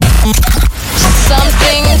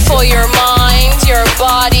Something for your mind, your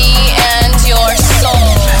body, and your soul.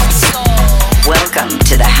 Welcome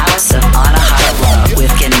to the House of Anahata Love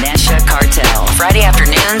with Ganesha Cartel. Friday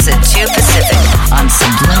afternoons at 2 Pacific on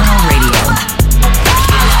Subliminal Radio.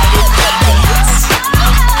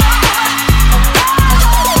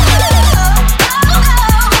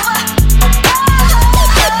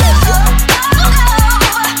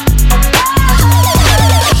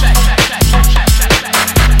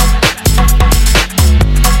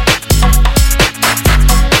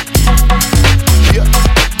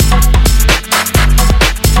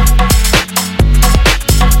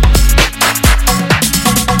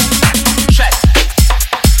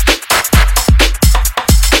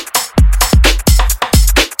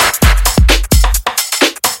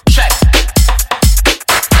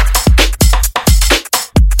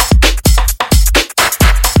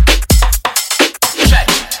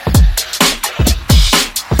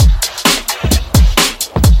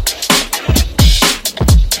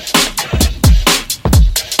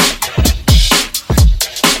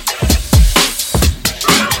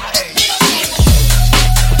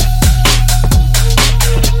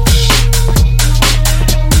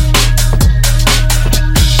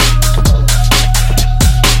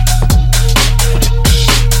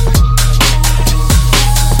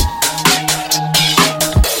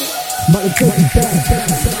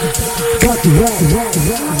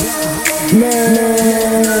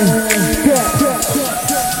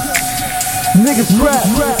 Niggas rap,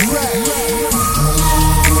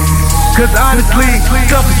 cause honestly,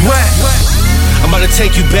 stuff is whack. I'm about to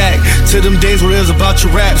take you back to them days where it was about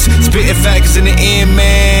your raps. Spitting facts in the end,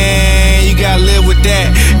 man, you gotta live with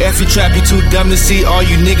that. If you trap, you too dumb to see all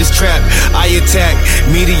you niggas trap. I attack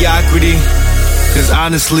mediocrity, cause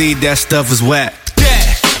honestly, that stuff is whack.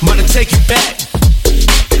 Yeah, I'm about to take you back.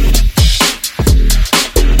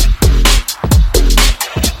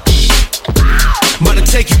 I'm about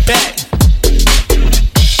to take you back.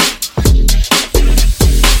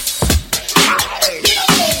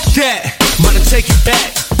 Yeah, I'm about to take you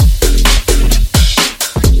back.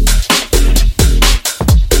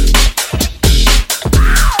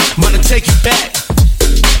 I'm about to take you back.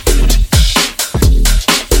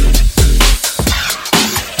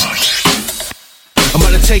 I'm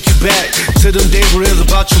about to take you back to them days where it was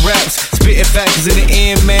about your raps. Spitting facts in the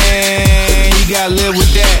end, man, you gotta live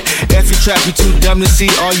with that. If you trap, you too dumb to see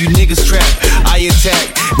all you niggas trap. I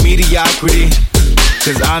attack mediocrity,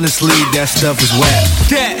 cause honestly, that stuff is whack.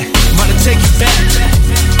 Yeah, I'm about to take you back.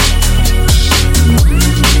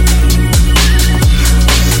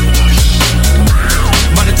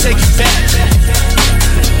 I'm about to take you back.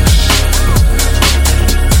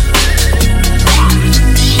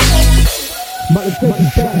 I'm about to take you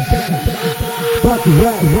back. About to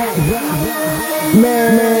rap.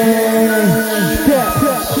 Man,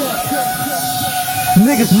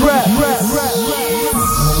 niggas rap.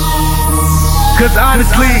 Cause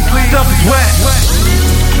honestly, stuff is whack.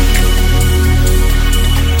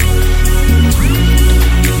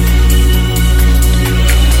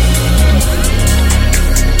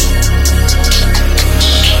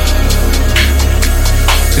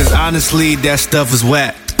 Cause honestly, that stuff is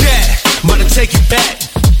whack. Yeah, I'm about to take you back.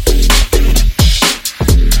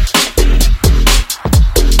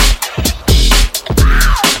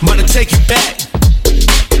 I'm about to take you back.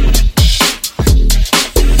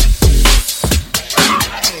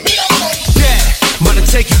 I'm about to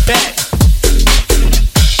take you back.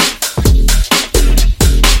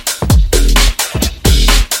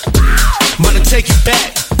 I'm about to take you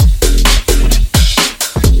back.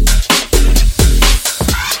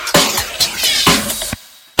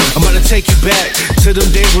 I'm about to take you back to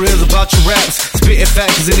them days where it was about your raps. Spitting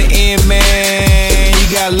facts in the end, man, you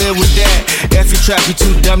gotta live with that. If you trap, you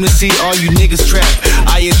too dumb to see all you niggas trap.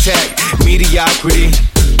 I attack mediocrity,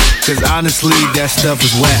 cause honestly, that stuff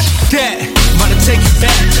is whack. Yeah, I'm about to take you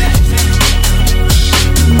back.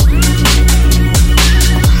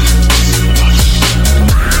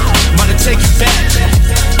 I'm about to take you back.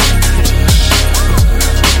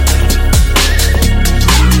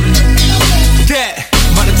 Yeah,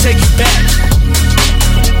 I'm about to take you back.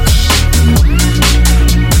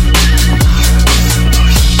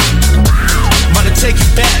 I'm about to take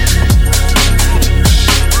you back.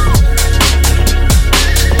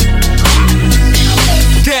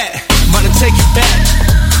 Yeah, I'm about to take you back.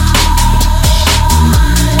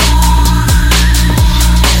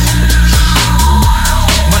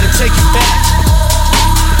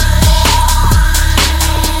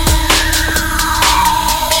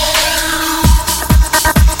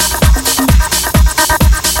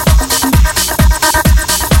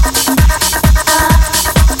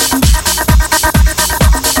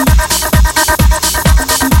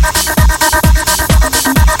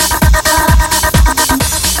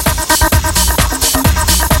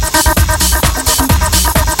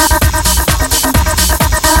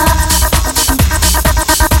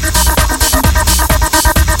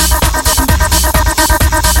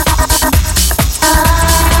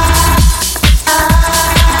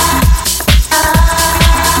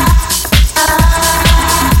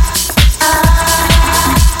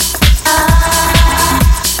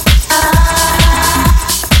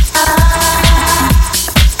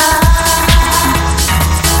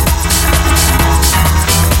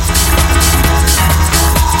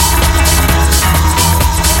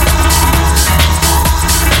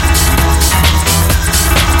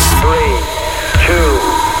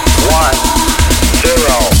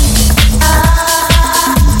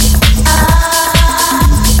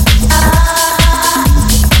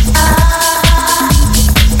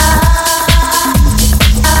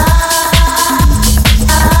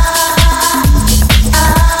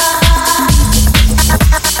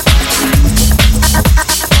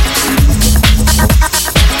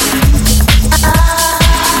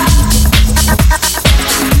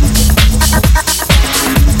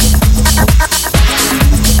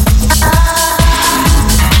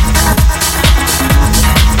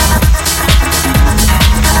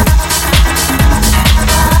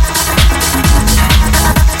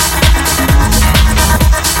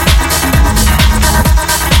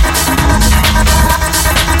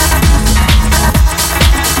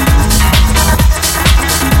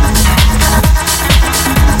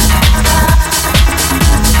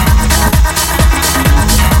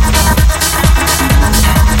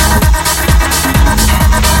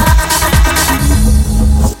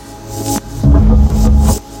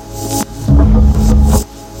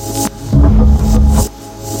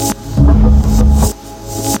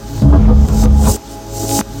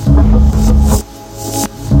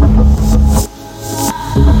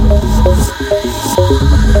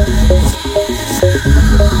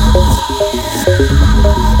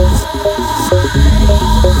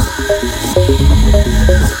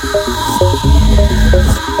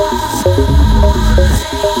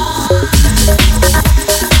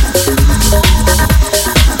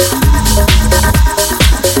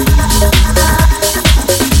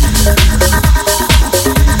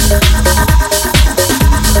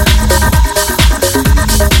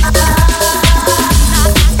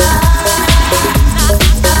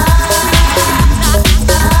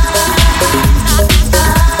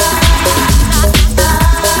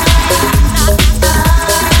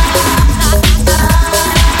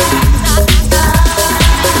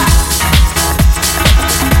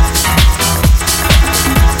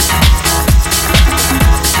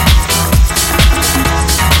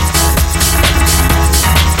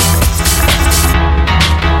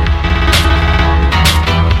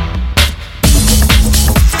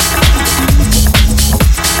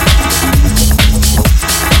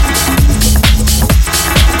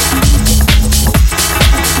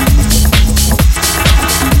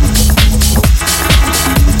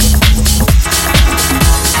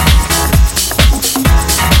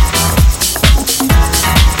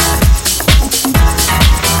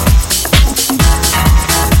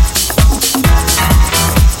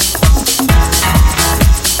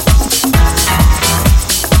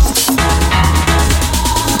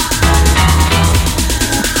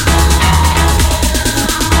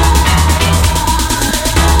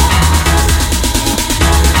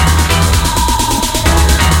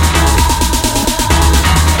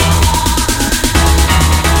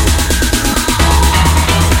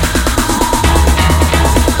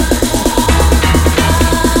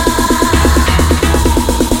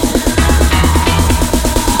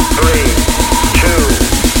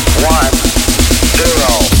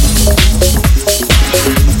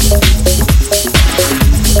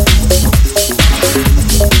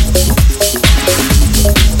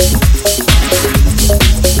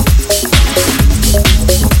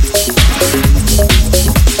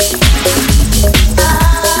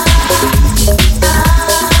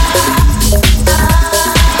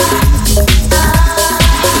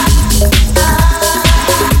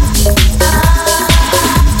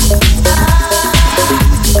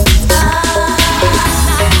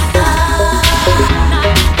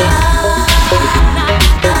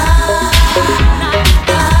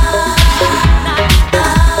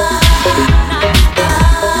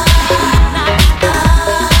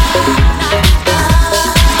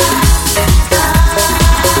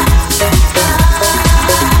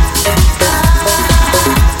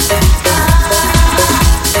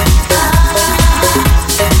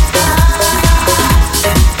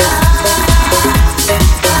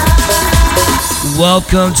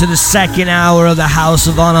 Welcome to the second hour of the House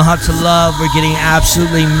of Anahata Love. We're getting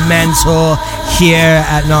absolutely mental here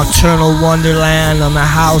at Nocturnal Wonderland on the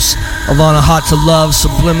House of Anahata Love,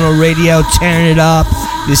 Subliminal Radio, tearing it up.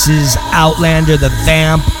 This is Outlander, the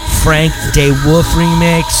Vamp, Frank De Wolf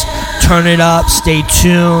remix. Turn it up, stay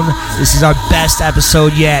tuned. This is our best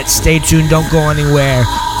episode yet. Stay tuned, don't go anywhere.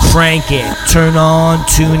 Crank it, turn on,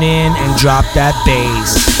 tune in, and drop that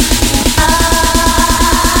bass.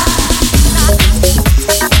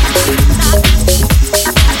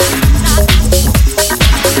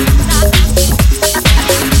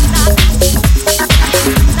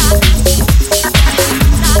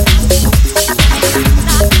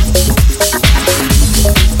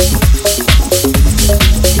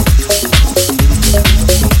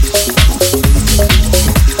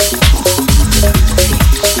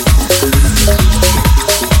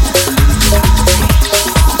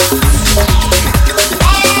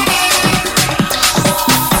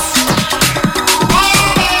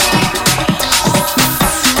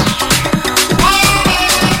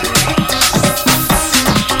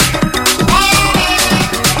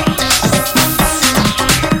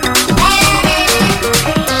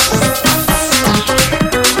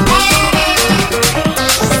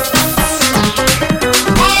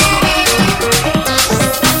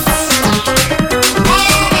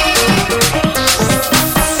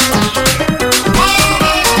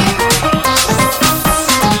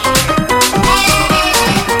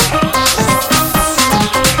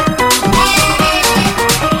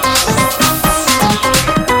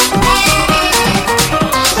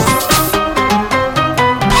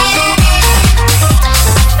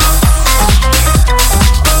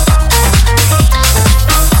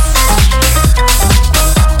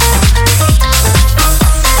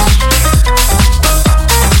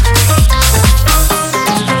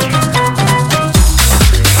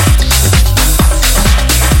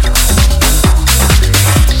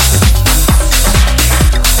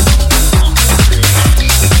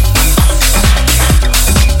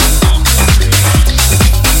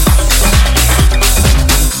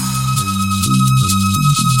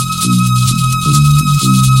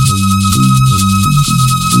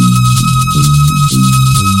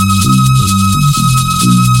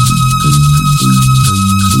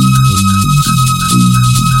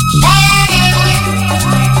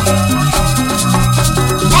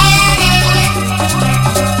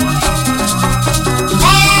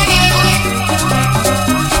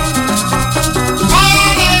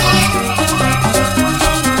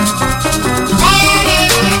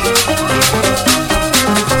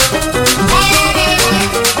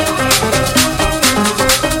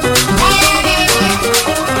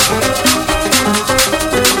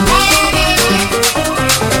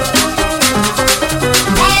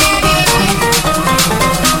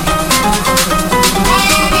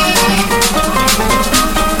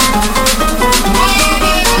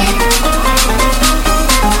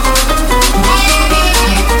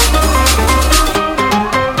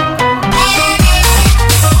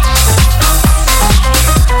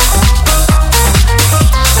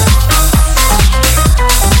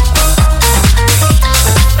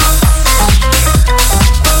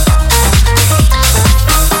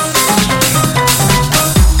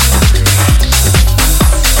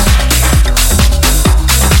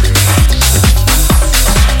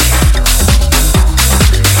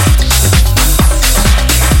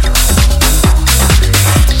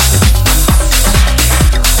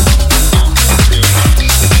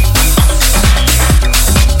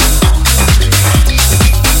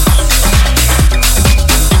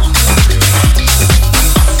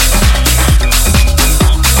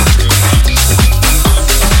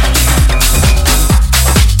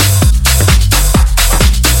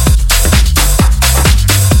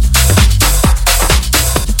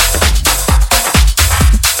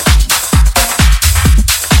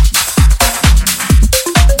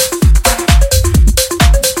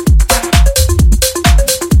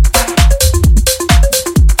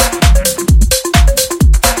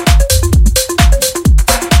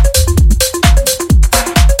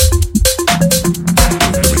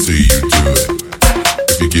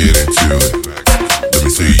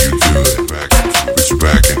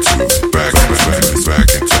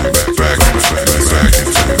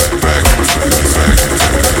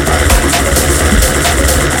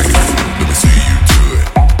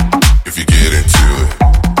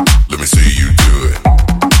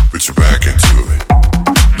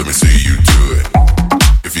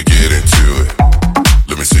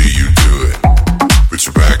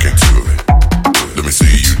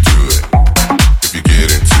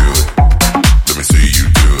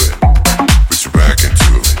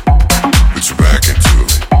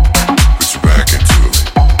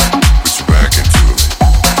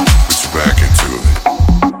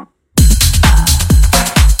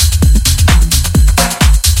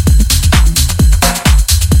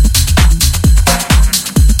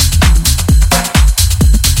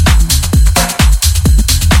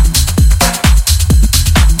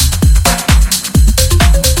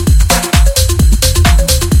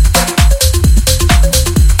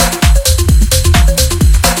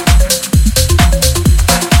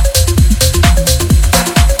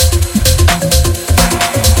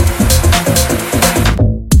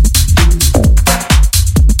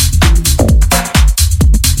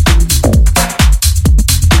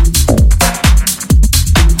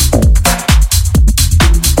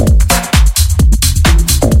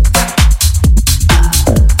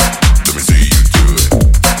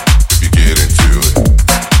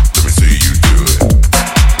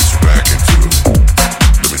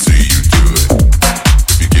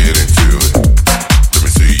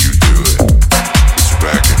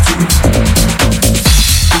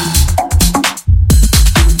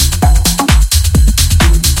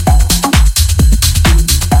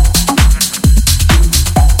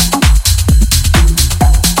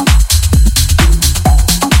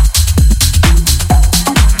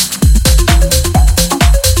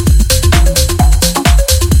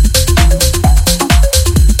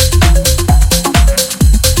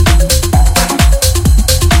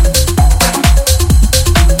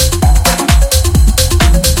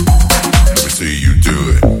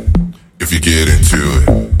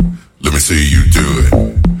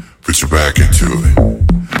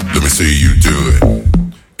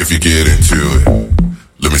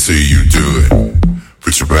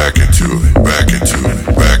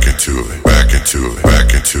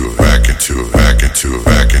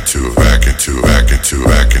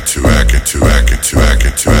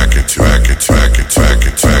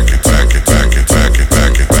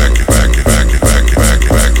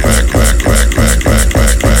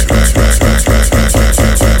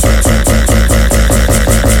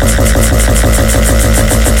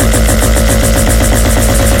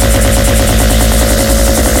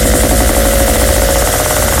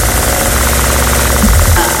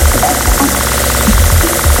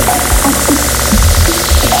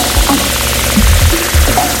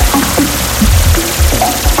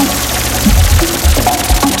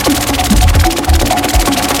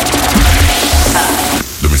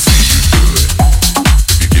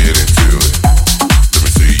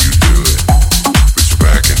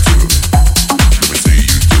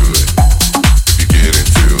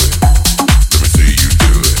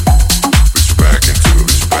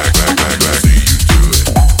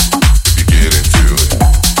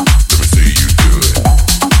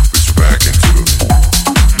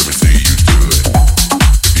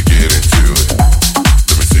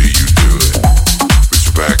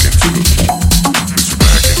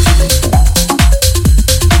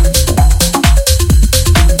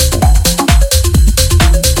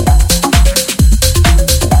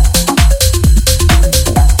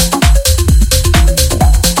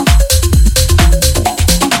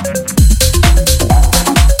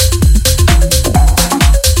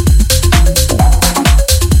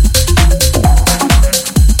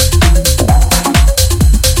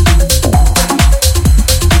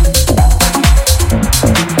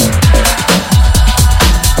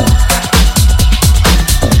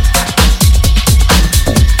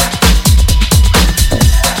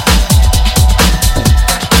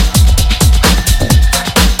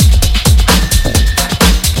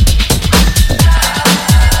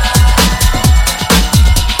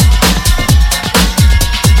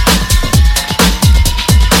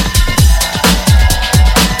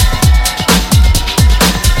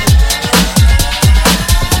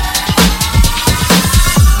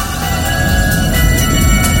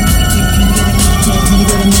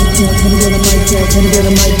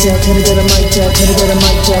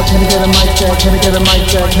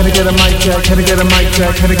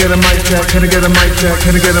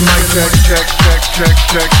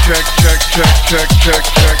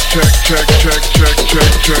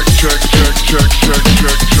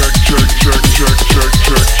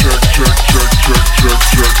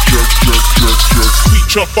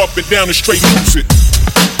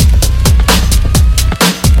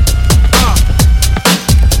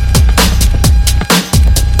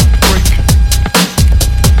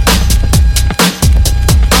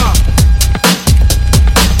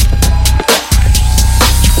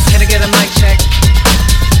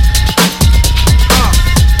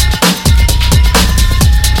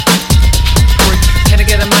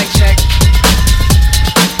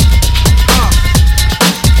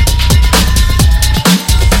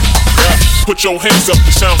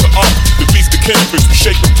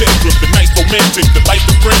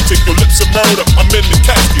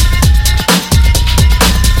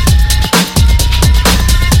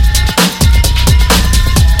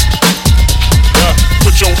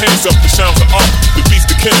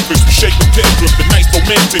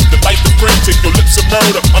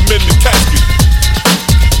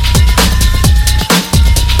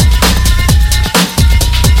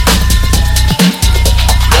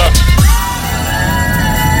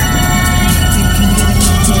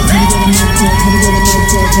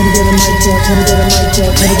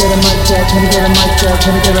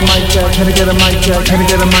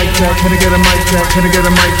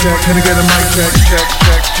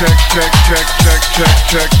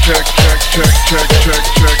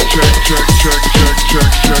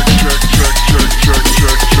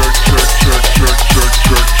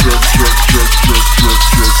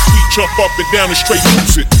 Feet jump up and down and straight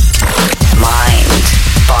lose it. Mind,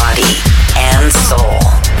 body, and soul.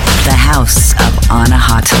 The House of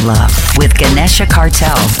Anahata Love with Ganesha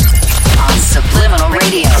Cartel on Subliminal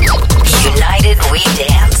Radio. United we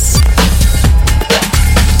dance.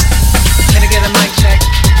 Can I get a mic check?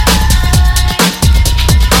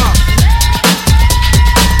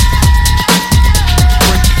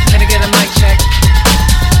 Can I get a mic check?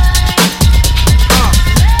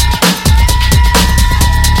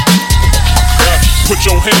 Put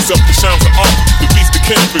your hands up, the sounds of art. The beats, the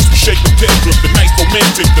canvas, we shake the pendulum. The night's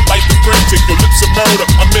romantic, the life is frantic. Your lips are murder,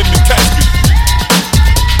 I'm in the casket.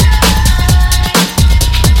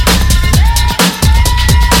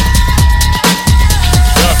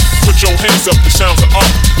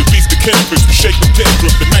 cannabis, we shake the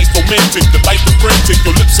dandruff. The night's romantic, the life is frantic.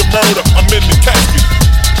 Your lips are murder, I'm in the casket.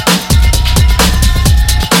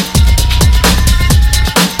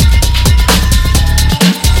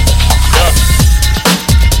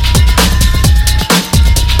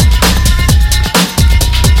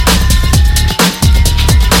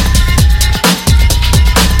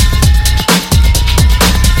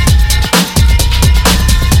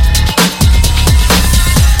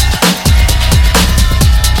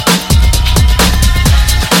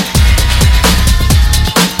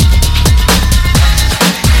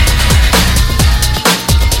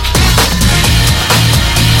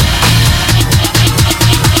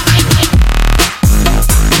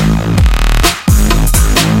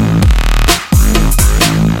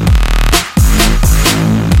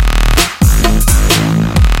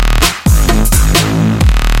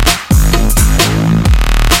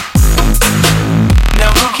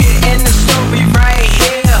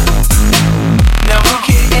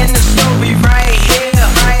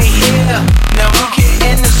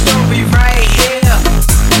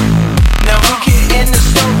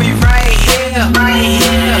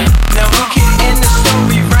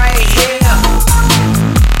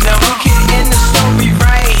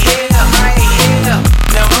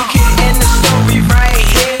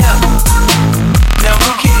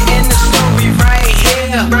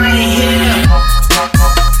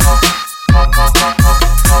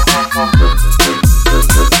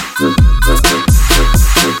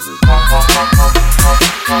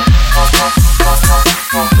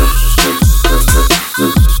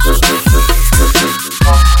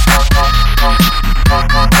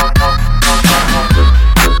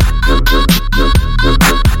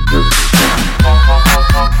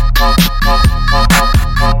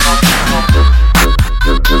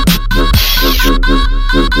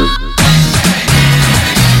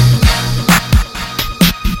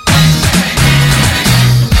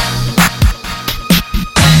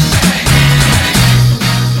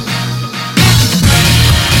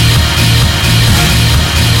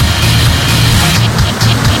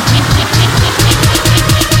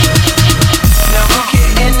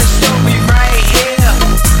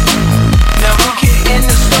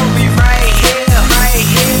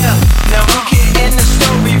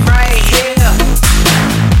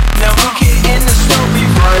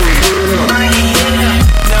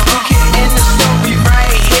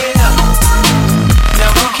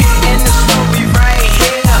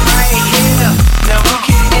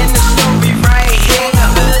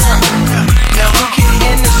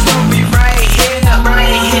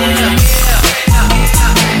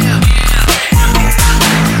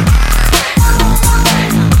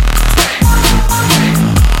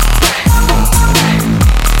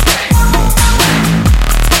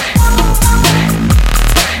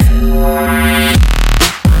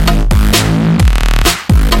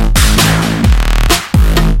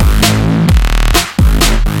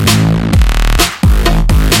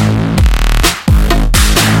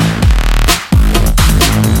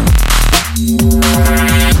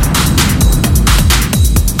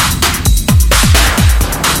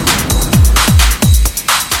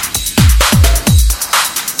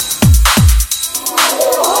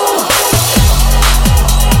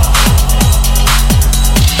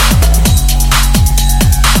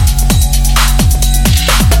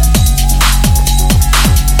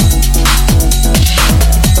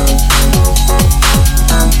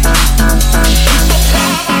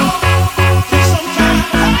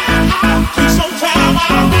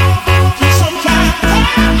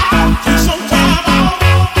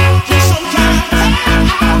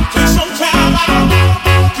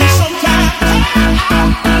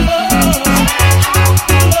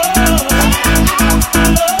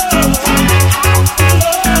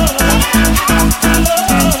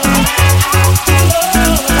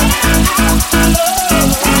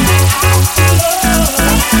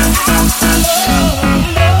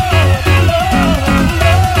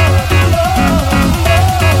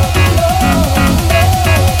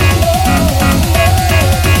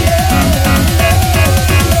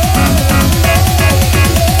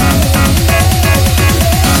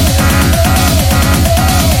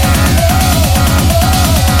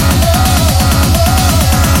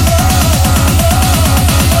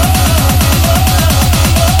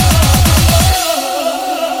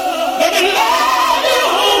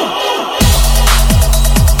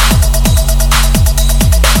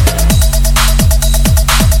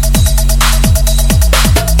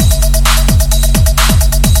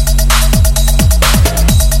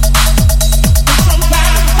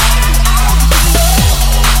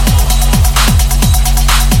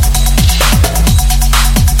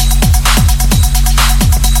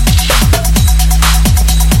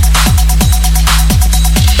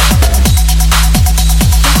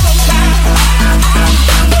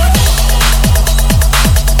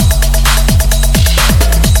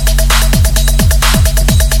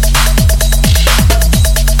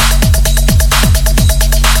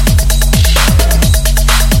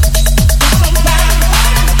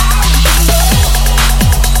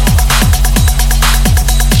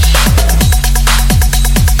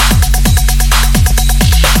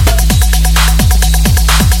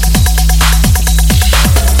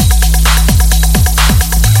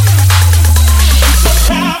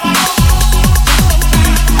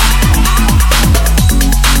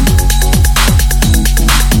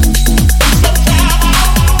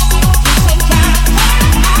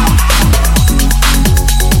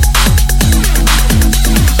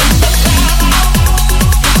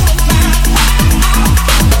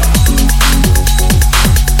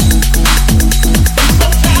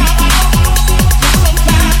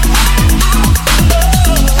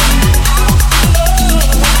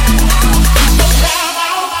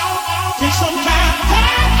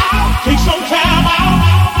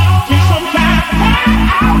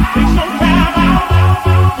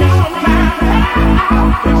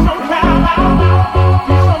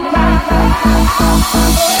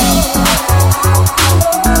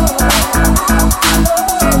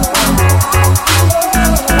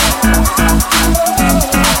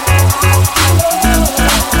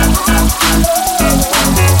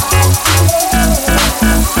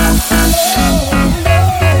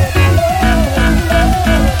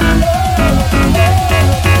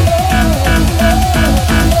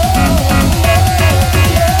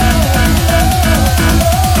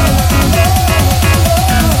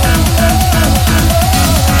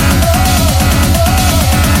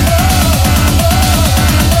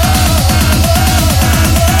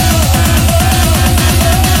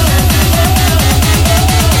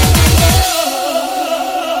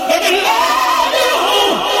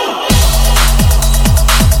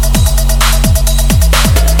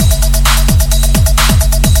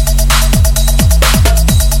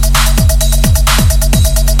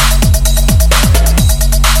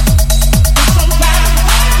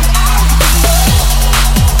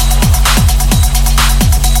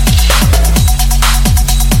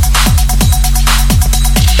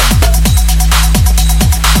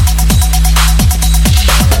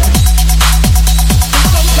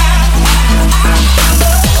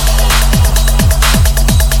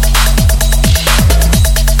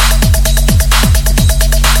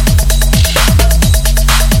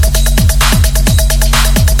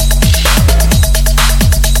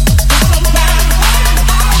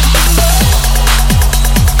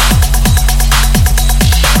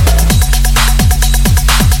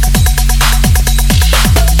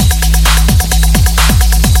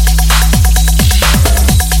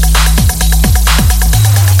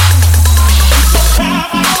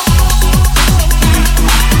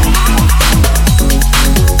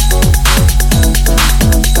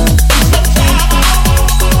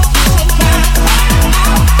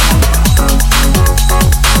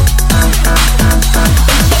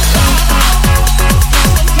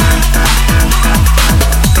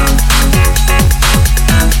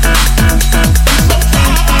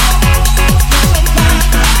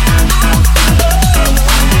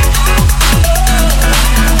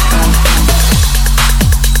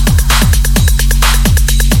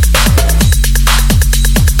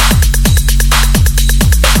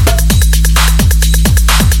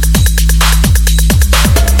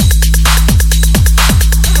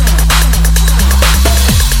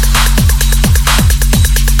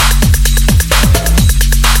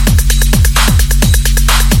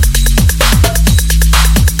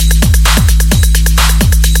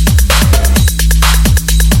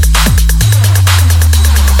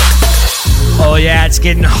 yeah, it's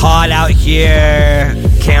getting hot out here.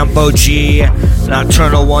 Camp OG,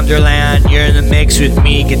 Nocturnal Wonderland. You're in the mix with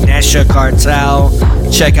me, Ganesha Cartel.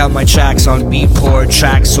 Check out my tracks on Beatport,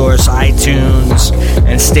 Tracksource, iTunes,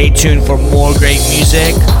 and stay tuned for more great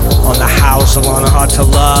music on the House of Anahata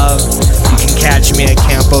Love. You can catch me at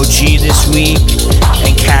Camp OG this week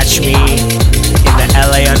and catch me in the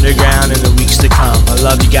LA Underground in the weeks to come. I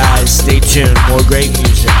love you guys. Stay tuned. More great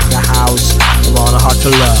music. The House of Anahata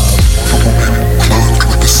Love. A woman clothed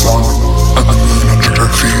with the sun and the moon under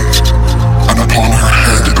her feet, and upon her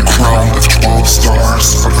head a crown of 12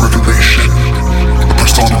 stars of revelation, a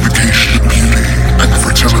personification of beauty and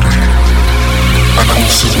fertility, and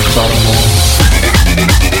also with Babylon.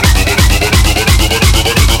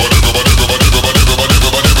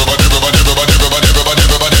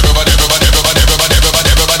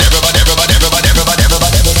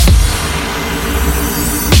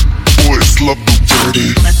 Love the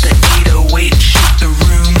dirty. Let the 808 shake the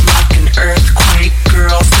room like an earthquake.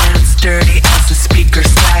 Girl stands dirty as the speaker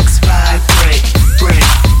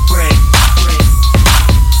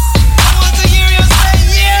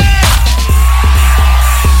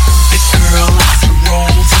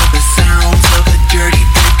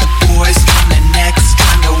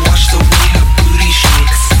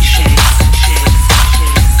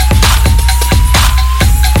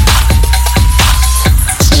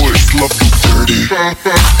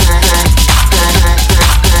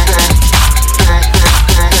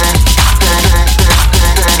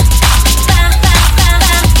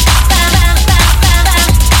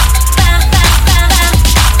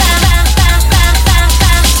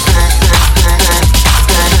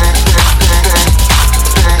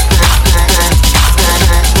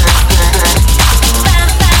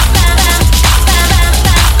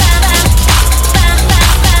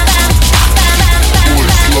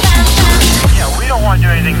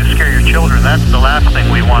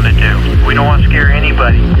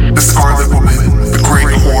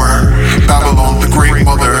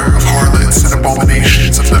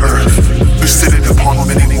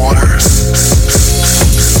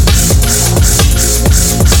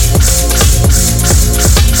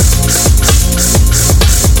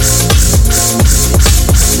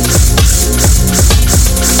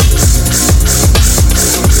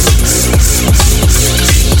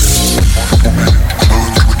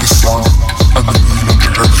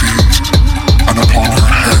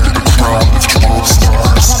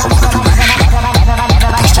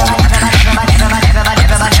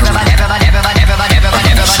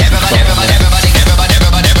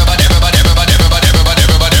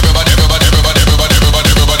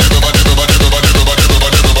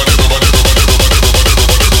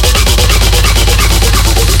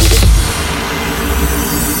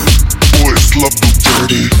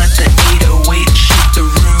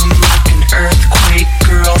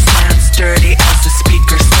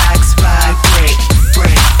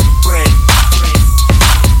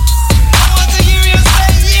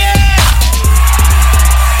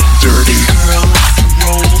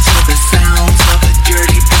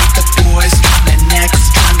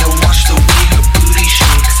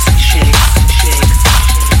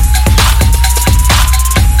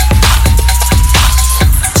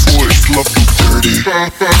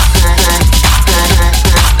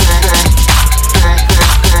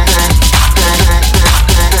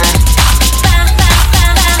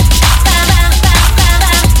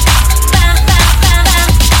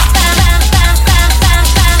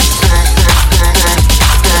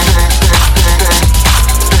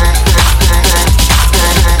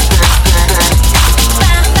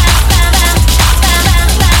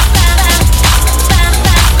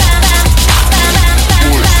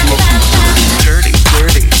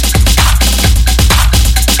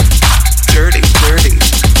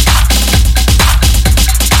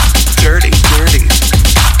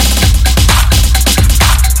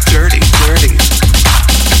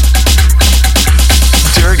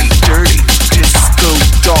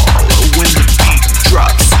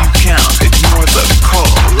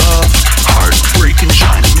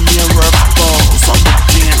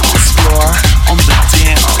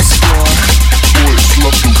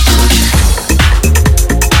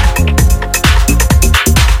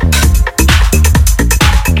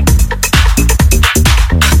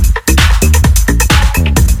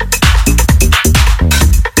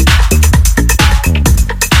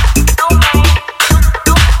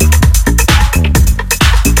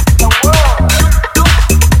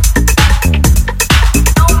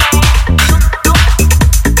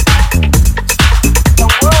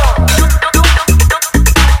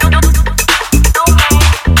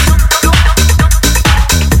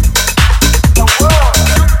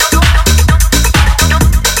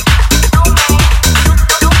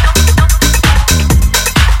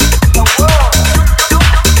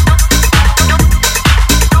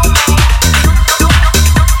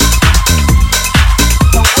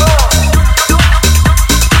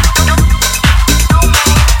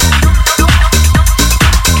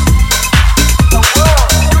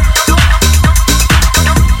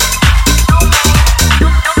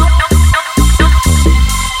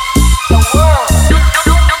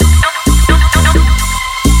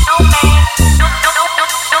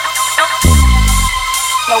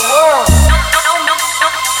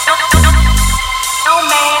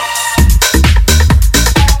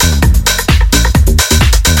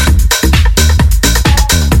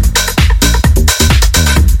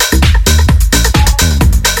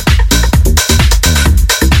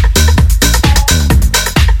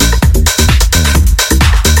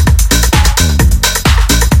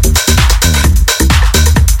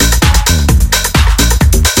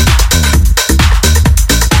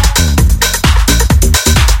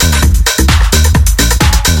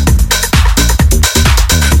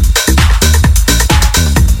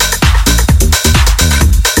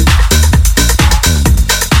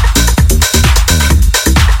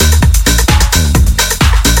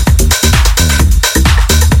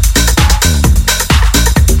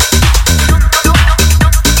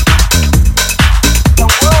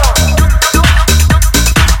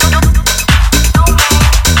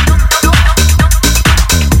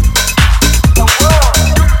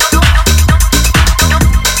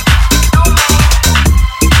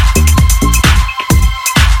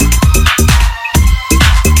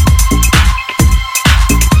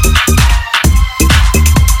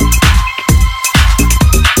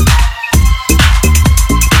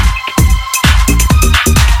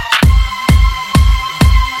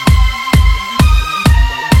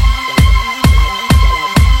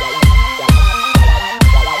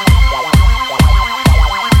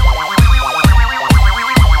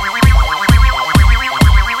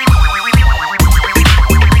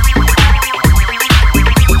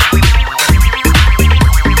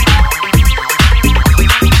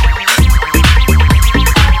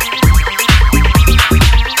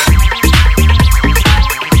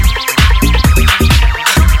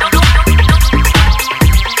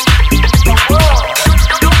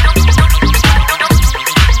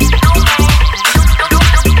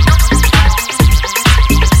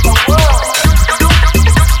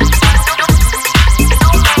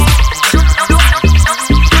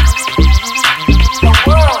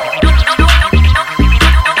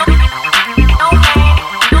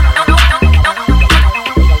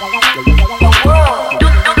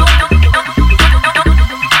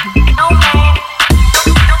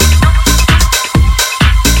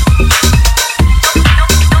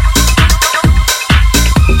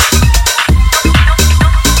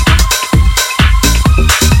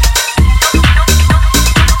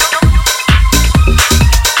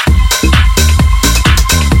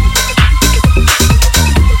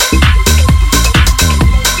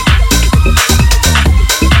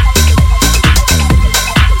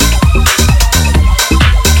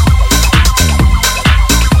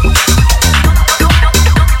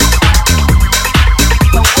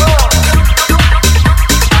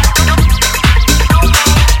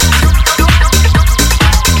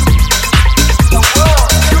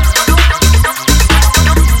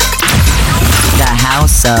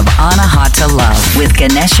House of Anahata Love with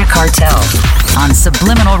Ganesha Cartel on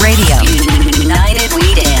Subliminal Radio. United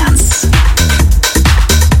We Dance.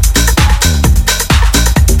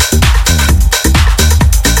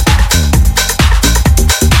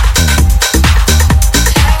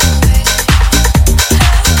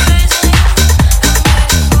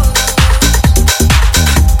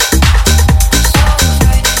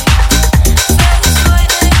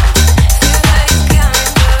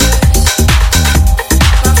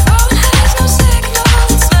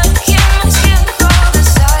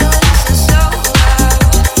 Silence is so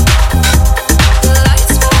loud.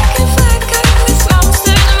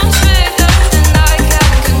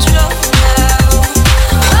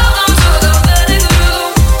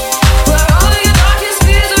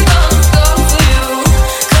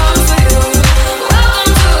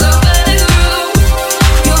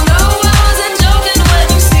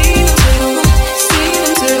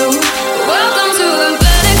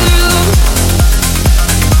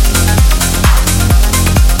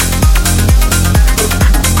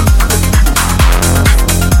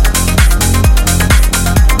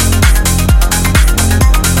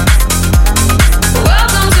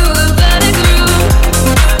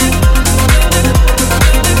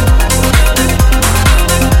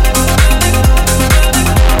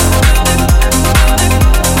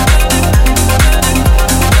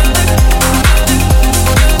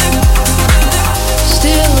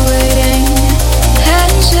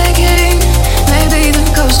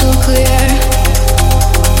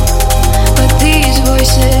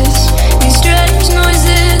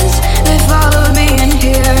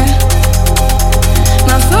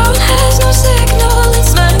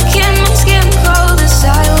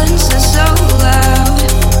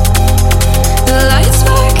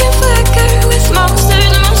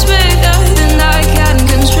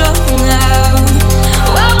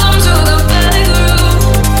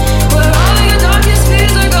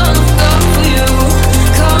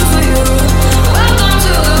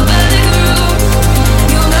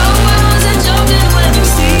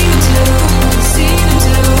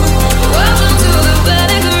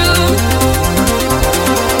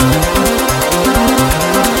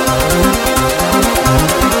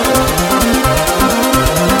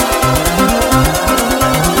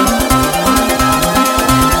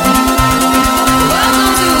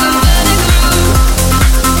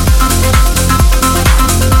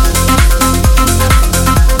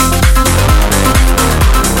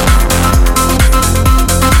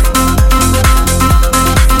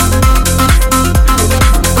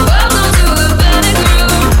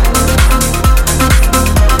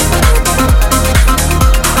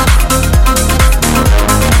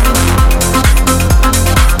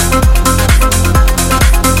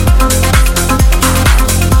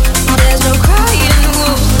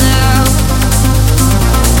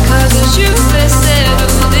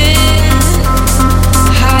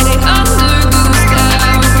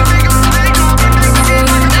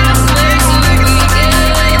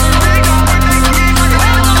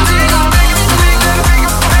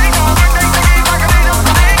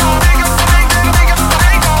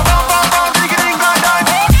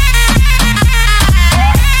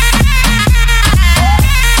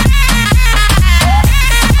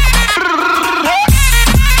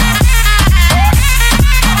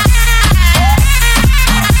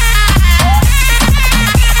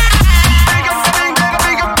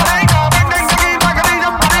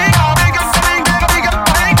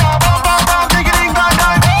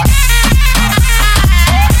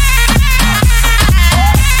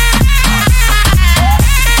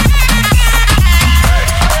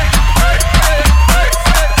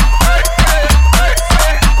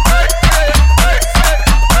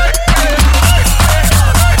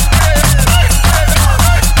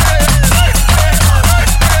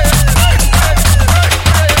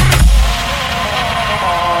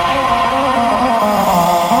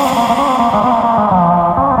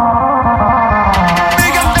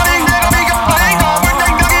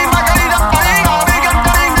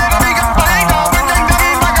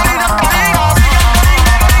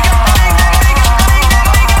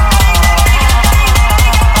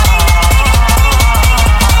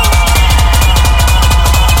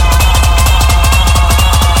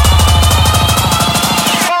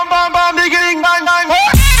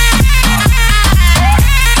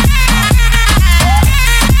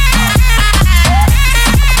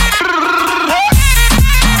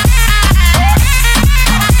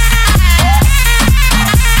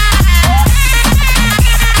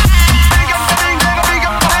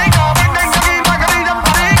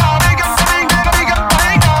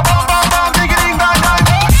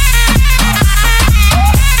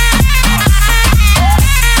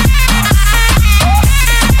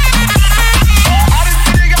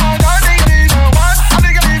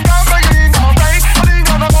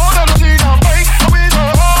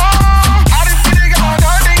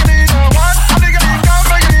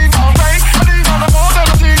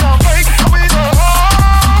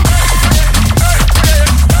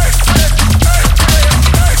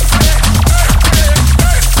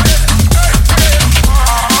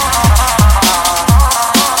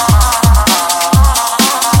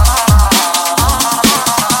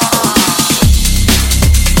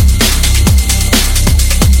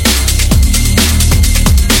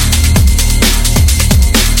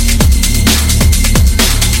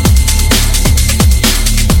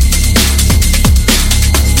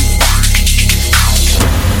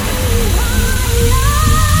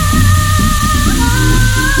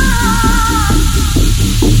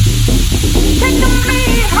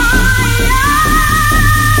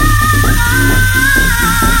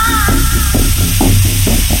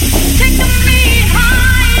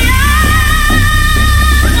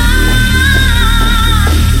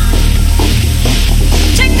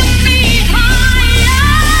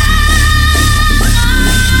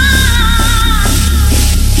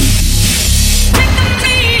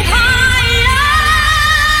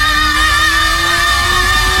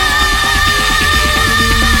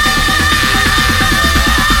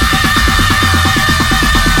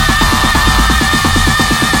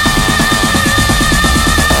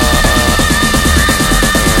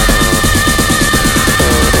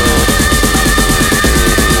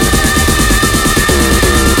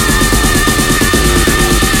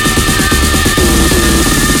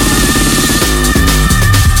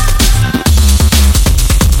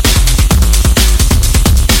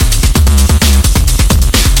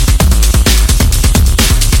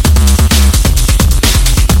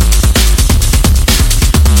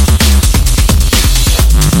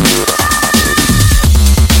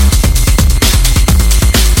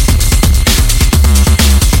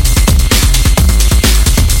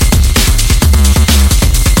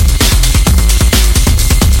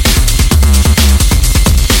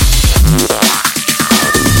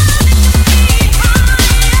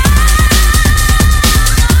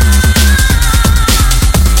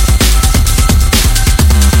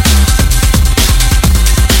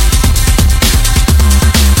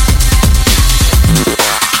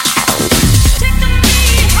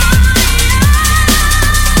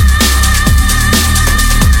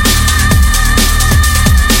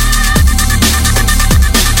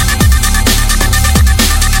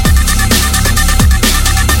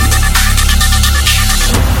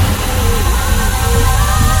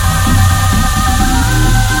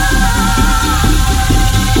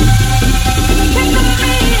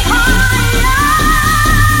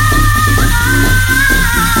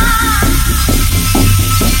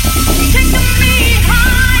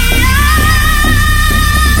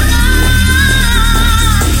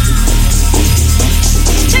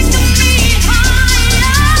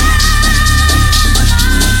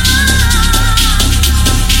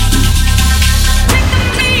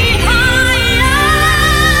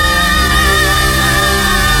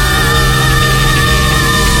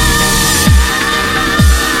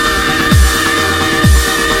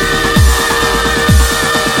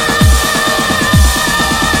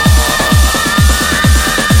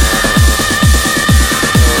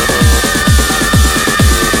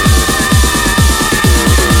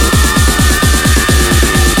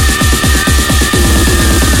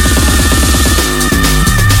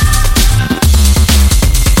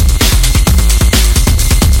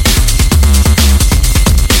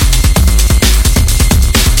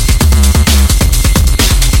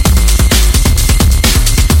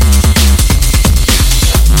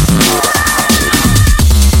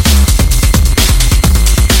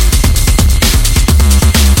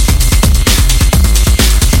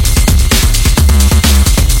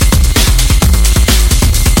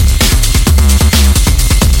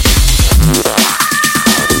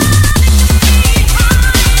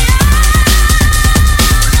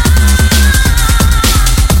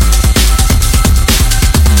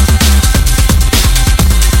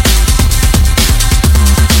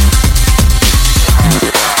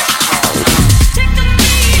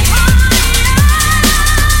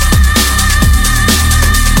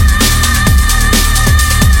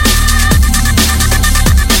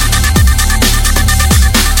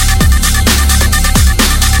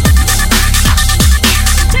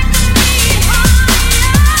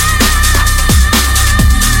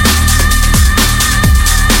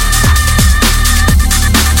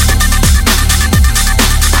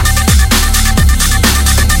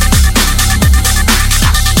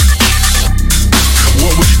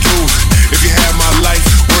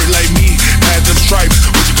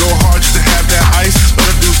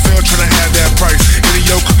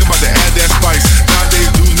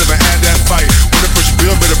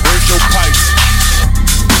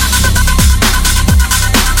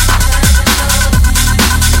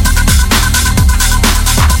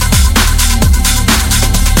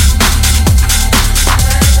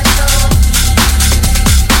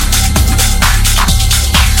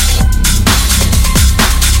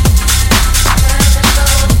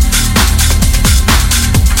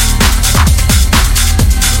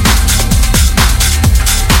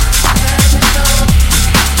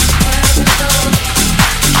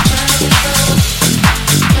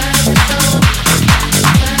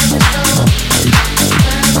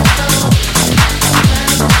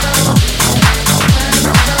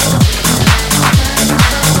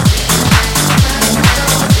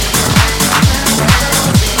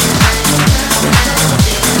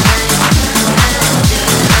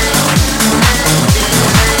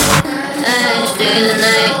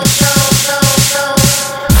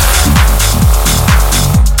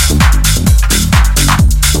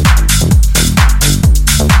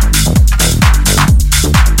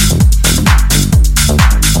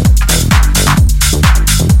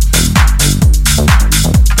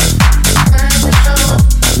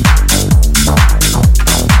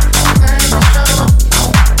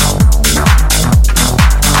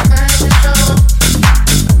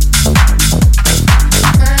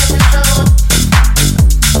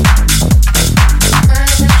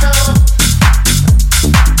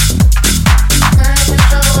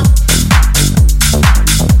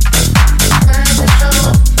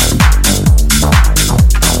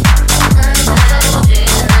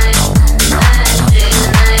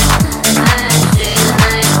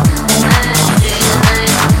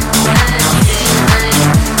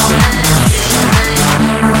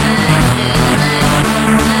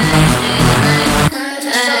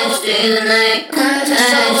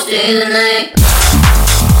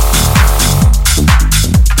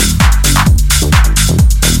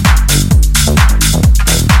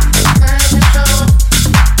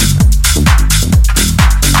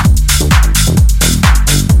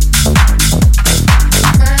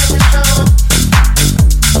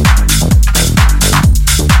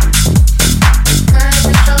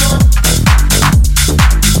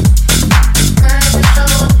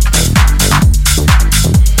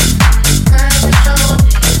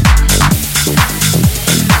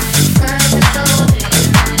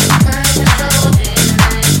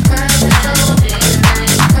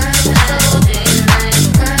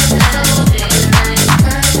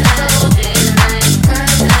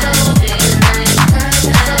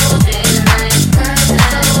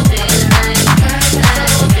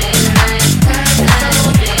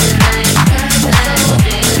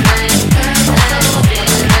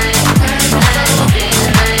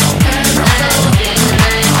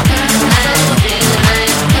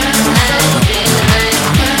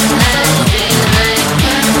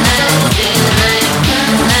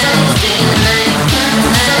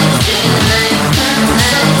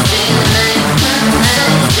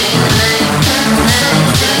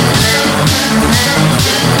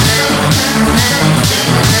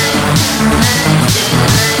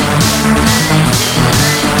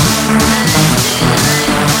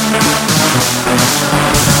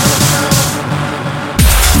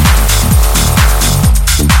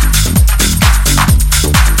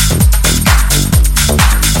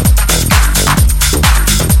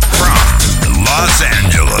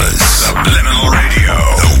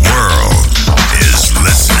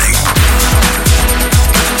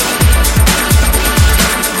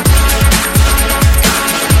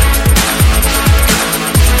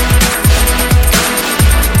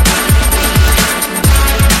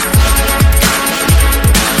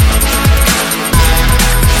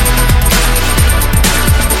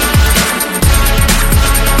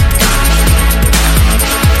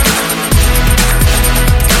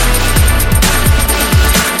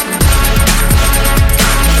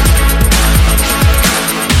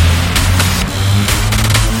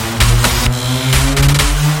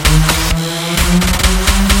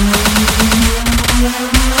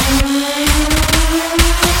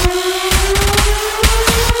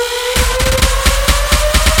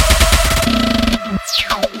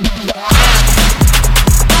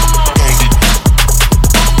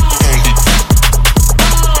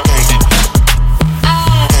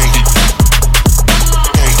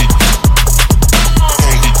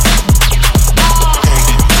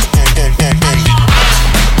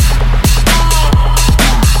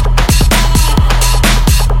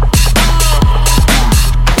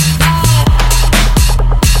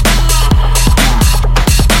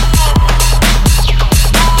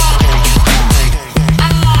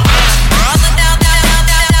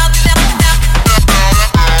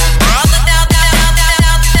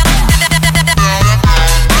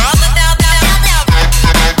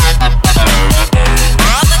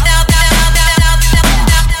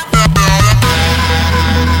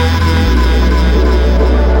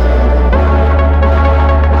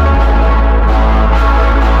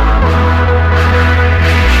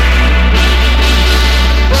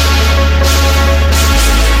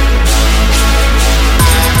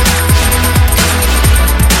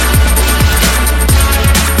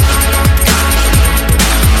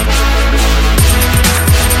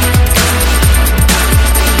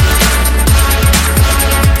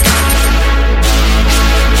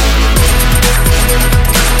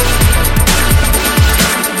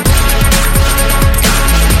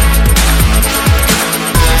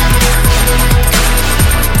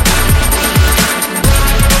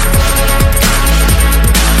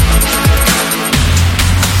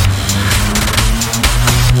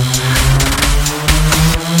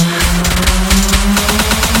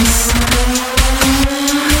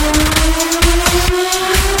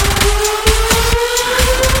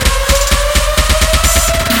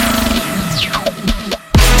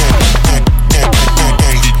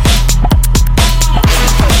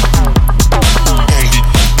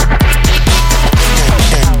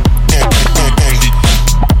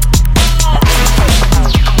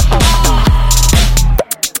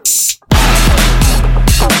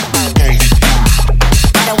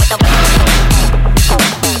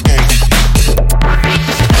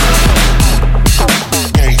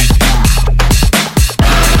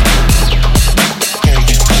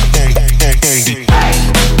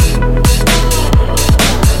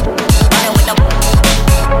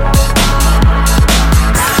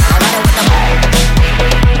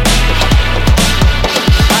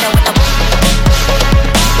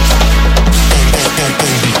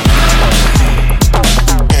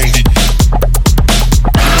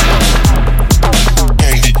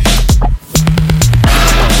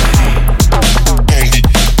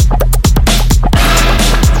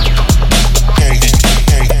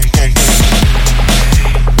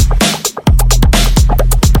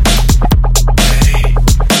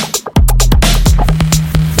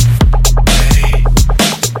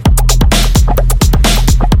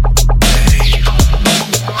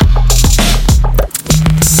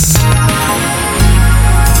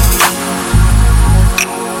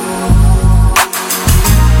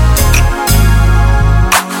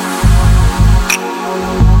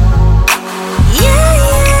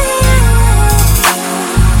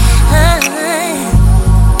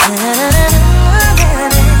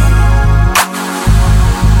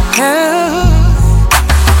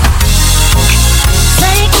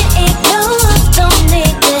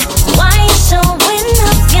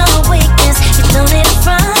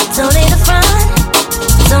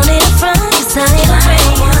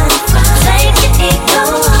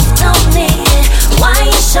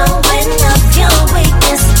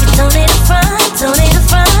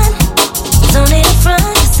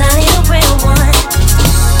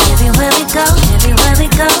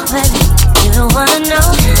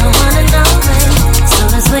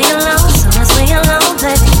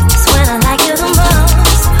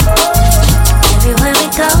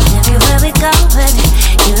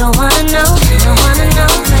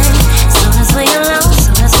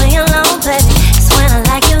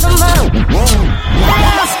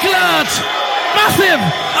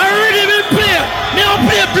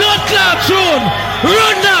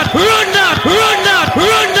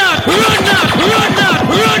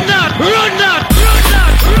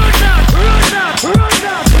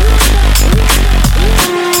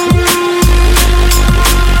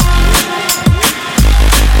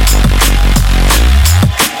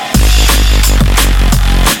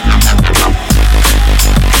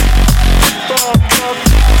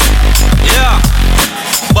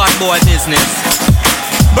 boy business.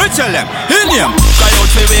 We tell them, in him. Cry out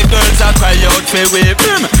for we girls, I cry out for we.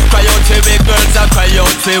 Cry out for we girls, I cry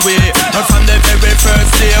out for we. And from the very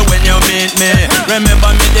first day when you meet me,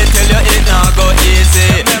 remember me, they tell you it not go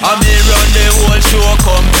easy. I me run the whole show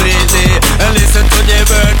completely. And listen to the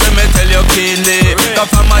word when me tell you keenly. Cause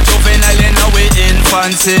from a juvenile now we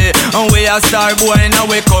infancy. And we a star boy now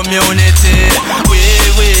we community.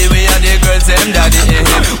 We are the girls them daddy.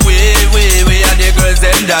 We are the girls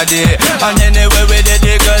them daddy. And anyway we did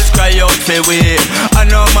the girls cry out for we. I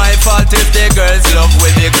know my fault if the girls love we.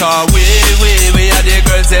 Because we are the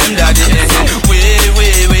girls them daddy. We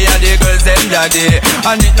are the girls them daddy.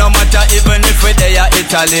 And it no matter even if we there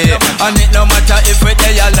Italy. And it no matter if we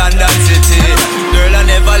there London City. Girl I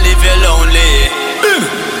never leave you lonely.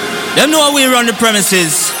 Them know we run the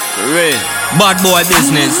premises. Real bad boy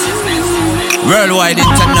business. Worldwide,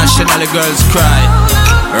 international girls cry.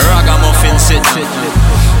 Ragamuffin sit.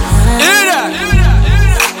 Hear that?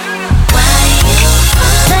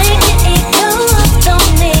 Take it, ego up,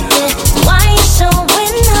 don't need it. Why you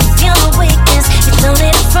showing up your weakness? You don't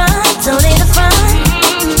need a front, don't need a front.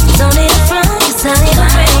 Don't need a front, 'cause I need a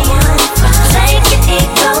real one. Take it,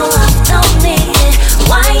 ego up, don't need it.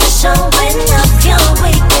 Why you showing up your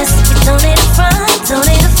weakness? You don't need a front, don't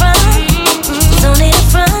need a front. Don't need a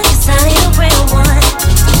front, 'cause I need a real one.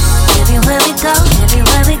 Everywhere we go,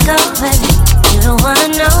 baby. You don't wanna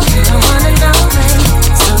know, baby.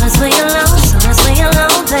 Soon as we alone,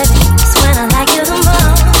 baby. That's when I like you the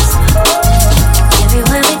most.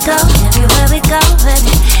 Everywhere we go,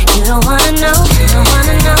 baby. You don't wanna know,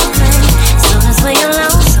 baby. Soon as we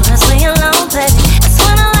alone, baby. That's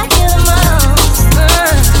when I like you the most.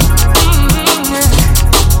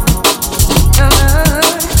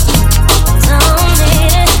 Don't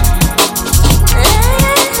need it.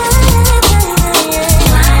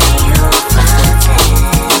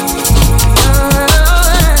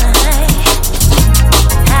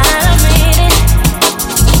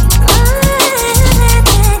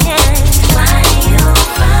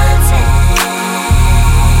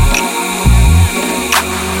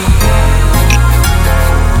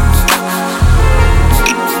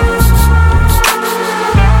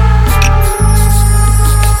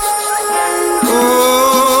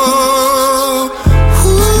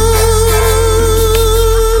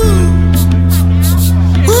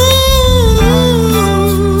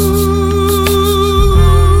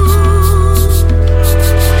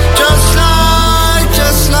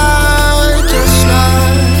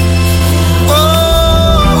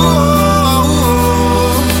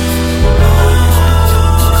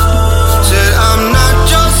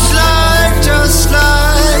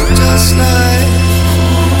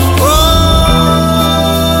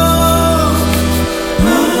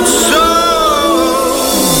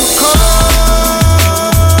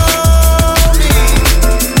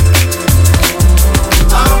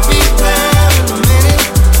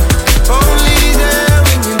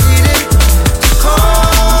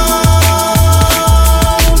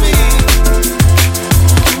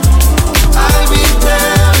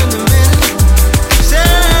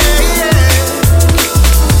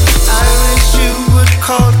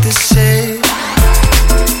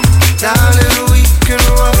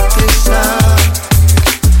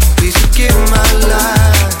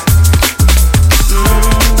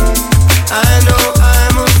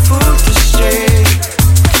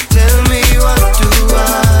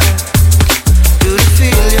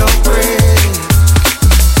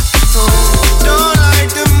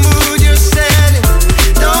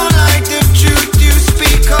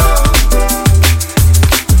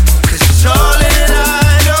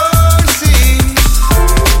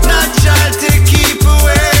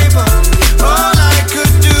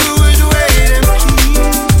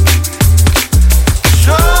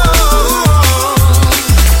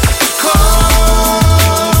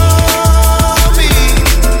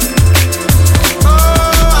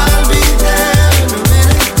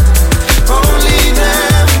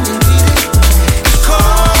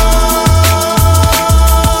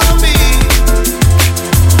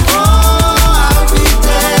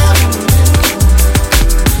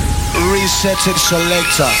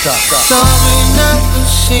 Selector. Sorry, nothing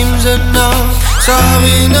seems enough.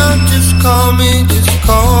 Sorry, not just call me,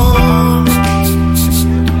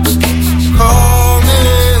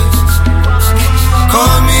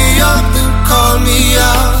 Call me up and call me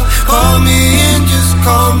out. Call me in, just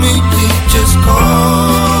call me.